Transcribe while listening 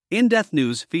In-depth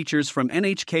news features from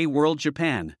NHK World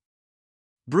Japan.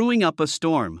 Brewing up a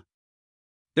storm.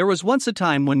 There was once a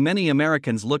time when many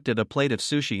Americans looked at a plate of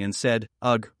sushi and said,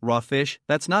 "Ugh, raw fish,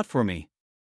 that's not for me."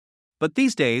 But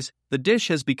these days, the dish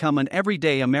has become an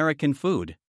everyday American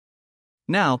food.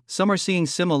 Now, some are seeing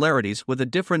similarities with a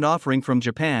different offering from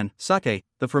Japan, sake,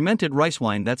 the fermented rice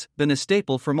wine that's been a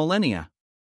staple for millennia.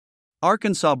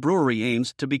 Arkansas brewery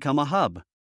aims to become a hub.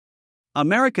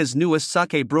 America's newest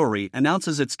sake brewery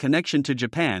announces its connection to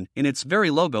Japan in its very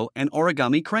logo and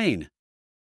origami crane.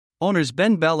 Owners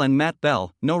Ben Bell and Matt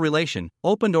Bell, no relation,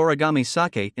 opened Origami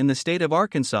Sake in the state of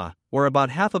Arkansas, where about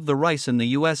half of the rice in the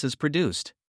U.S. is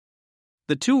produced.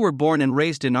 The two were born and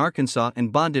raised in Arkansas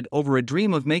and bonded over a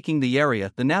dream of making the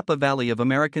area the Napa Valley of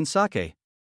American sake.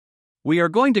 "We are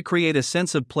going to create a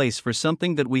sense of place for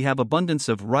something that we have abundance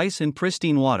of rice and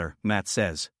pristine water," Matt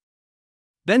says.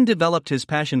 Ben developed his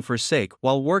passion for sake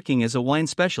while working as a wine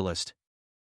specialist.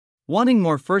 Wanting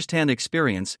more first-hand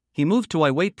experience, he moved to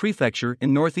Iwate Prefecture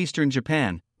in northeastern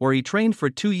Japan, where he trained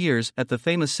for 2 years at the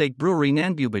famous sake brewery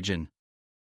Nanbubijin.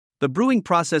 The brewing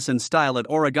process and style at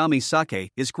Origami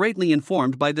Sake is greatly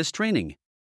informed by this training.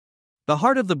 The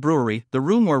heart of the brewery, the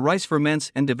room where rice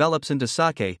ferments and develops into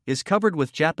sake, is covered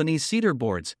with Japanese cedar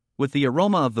boards, with the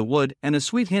aroma of the wood and a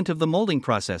sweet hint of the molding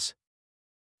process.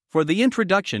 For the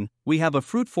introduction, we have a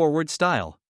fruit-forward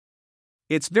style.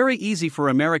 It's very easy for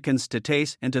Americans to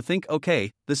taste and to think,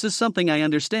 okay, this is something I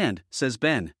understand, says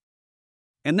Ben.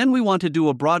 And then we want to do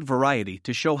a broad variety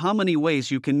to show how many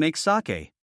ways you can make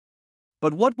sake.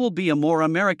 But what will be a more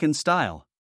American style?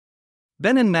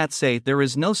 Ben and Matt say there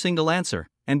is no single answer,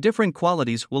 and different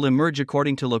qualities will emerge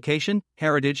according to location,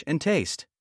 heritage, and taste.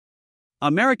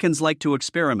 Americans like to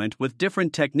experiment with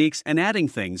different techniques and adding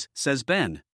things, says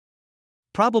Ben.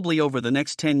 Probably over the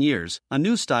next 10 years, a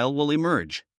new style will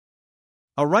emerge.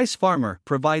 A rice farmer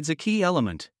provides a key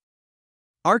element.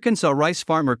 Arkansas rice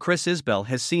farmer Chris Isbell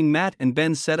has seen Matt and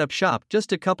Ben set up shop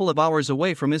just a couple of hours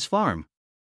away from his farm.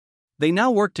 They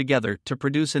now work together to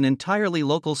produce an entirely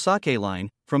local sake line,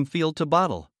 from field to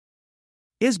bottle.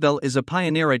 Isbell is a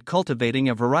pioneer at cultivating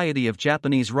a variety of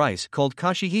Japanese rice called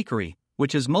koshihikari,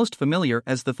 which is most familiar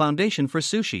as the foundation for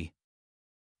sushi.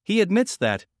 He admits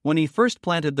that, when he first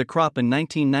planted the crop in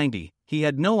 1990, he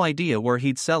had no idea where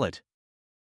he'd sell it.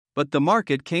 But the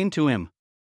market came to him.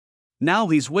 Now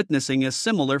he's witnessing a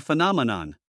similar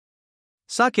phenomenon.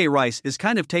 Sake rice is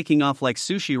kind of taking off like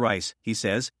sushi rice, he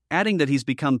says, adding that he's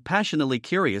become passionately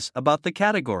curious about the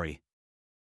category.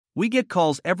 "We get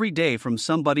calls every day from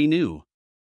somebody new.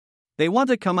 They want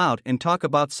to come out and talk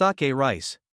about sake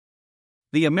rice."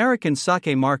 The American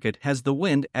sake market has the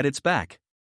wind at its back.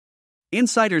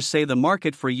 Insiders say the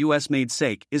market for U.S.-made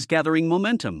sake is gathering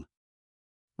momentum.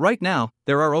 Right now,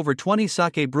 there are over 20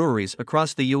 sake breweries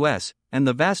across the U.S., and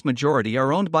the vast majority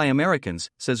are owned by Americans,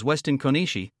 says Weston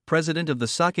Konishi, president of the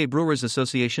Sake Brewers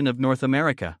Association of North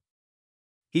America.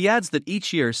 He adds that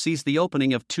each year sees the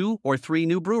opening of 2 or 3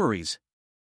 new breweries.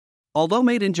 Although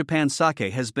made-in-Japan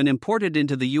sake has been imported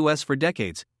into the U.S. for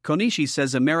decades, Konishi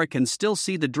says Americans still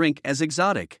see the drink as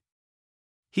exotic.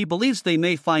 He believes they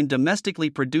may find domestically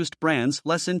produced brands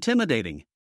less intimidating.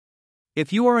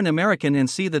 If you are an American and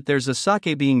see that there's a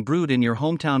sake being brewed in your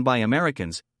hometown by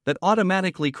Americans, that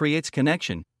automatically creates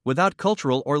connection, without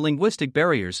cultural or linguistic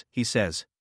barriers, he says.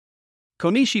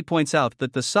 Konishi points out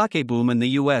that the sake boom in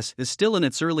the U.S. is still in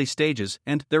its early stages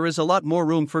and there is a lot more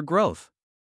room for growth.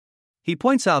 He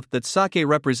points out that sake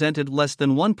represented less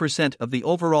than 1% of the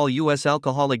overall U.S.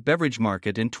 alcoholic beverage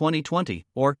market in 2020,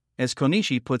 or, as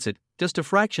Konishi puts it, just a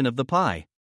fraction of the pie.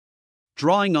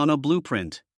 Drawing on a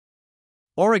blueprint.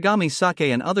 Origami Sake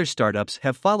and other startups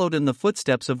have followed in the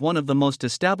footsteps of one of the most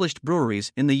established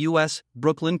breweries in the U.S.,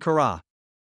 Brooklyn Kura.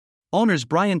 Owners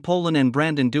Brian Polan and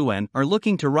Brandon Duan are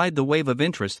looking to ride the wave of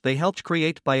interest they helped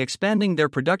create by expanding their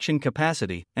production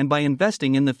capacity and by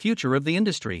investing in the future of the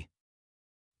industry.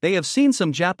 They have seen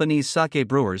some Japanese sake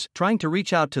brewers trying to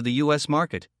reach out to the U.S.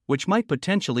 market, which might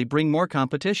potentially bring more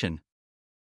competition.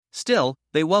 Still,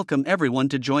 they welcome everyone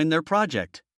to join their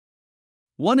project.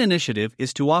 One initiative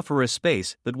is to offer a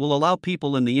space that will allow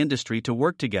people in the industry to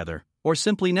work together, or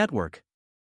simply network.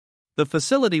 The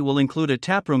facility will include a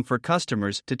taproom for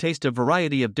customers to taste a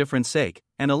variety of different sake,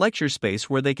 and a lecture space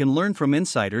where they can learn from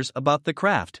insiders about the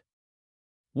craft.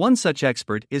 One such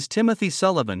expert is Timothy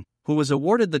Sullivan, who was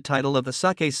awarded the title of a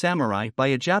sake samurai by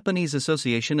a Japanese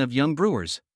association of young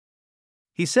brewers.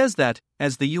 He says that,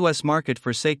 as the U.S. market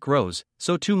for sake grows,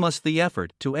 so too must the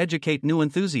effort to educate new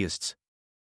enthusiasts.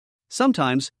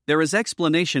 Sometimes, there is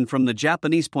explanation from the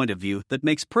Japanese point of view that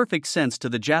makes perfect sense to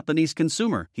the Japanese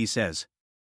consumer, he says.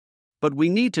 But we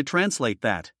need to translate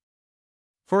that.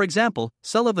 For example,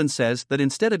 Sullivan says that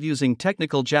instead of using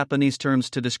technical Japanese terms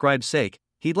to describe sake,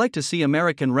 he'd like to see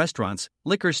American restaurants,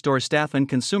 liquor store staff, and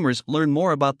consumers learn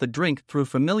more about the drink through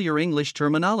familiar English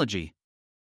terminology.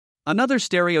 Another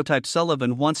stereotype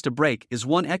Sullivan wants to break is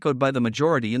one echoed by the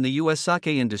majority in the U.S. sake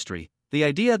industry: the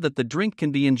idea that the drink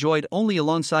can be enjoyed only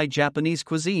alongside Japanese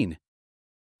cuisine,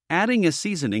 adding a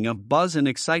seasoning of buzz and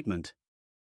excitement.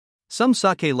 Some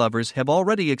sake lovers have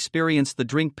already experienced the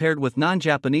drink paired with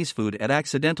non-Japanese food at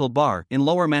Accidental Bar in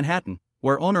Lower Manhattan,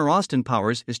 where owner Austin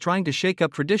Powers is trying to shake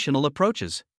up traditional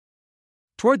approaches.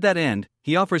 Toward that end,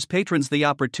 he offers patrons the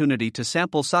opportunity to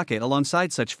sample sake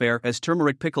alongside such fare as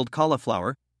turmeric pickled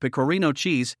cauliflower, pecorino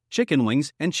cheese, chicken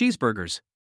wings, and cheeseburgers.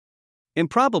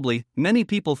 Improbably, many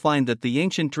people find that the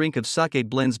ancient drink of sake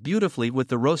blends beautifully with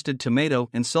the roasted tomato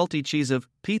and salty cheese of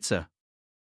pizza.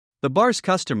 The bar's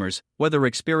customers, whether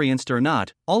experienced or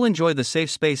not, all enjoy the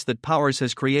safe space that Powers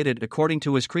has created according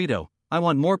to his credo: I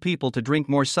want more people to drink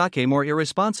more sake more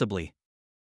irresponsibly.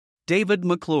 David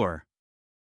McClure,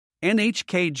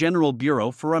 NHK General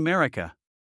Bureau for America.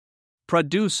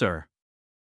 Producer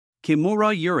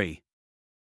Kimura Yuri,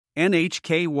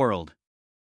 NHK World.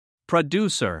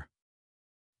 Producer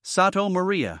Sato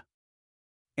Maria,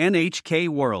 NHK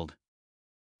World.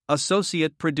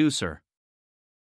 Associate Producer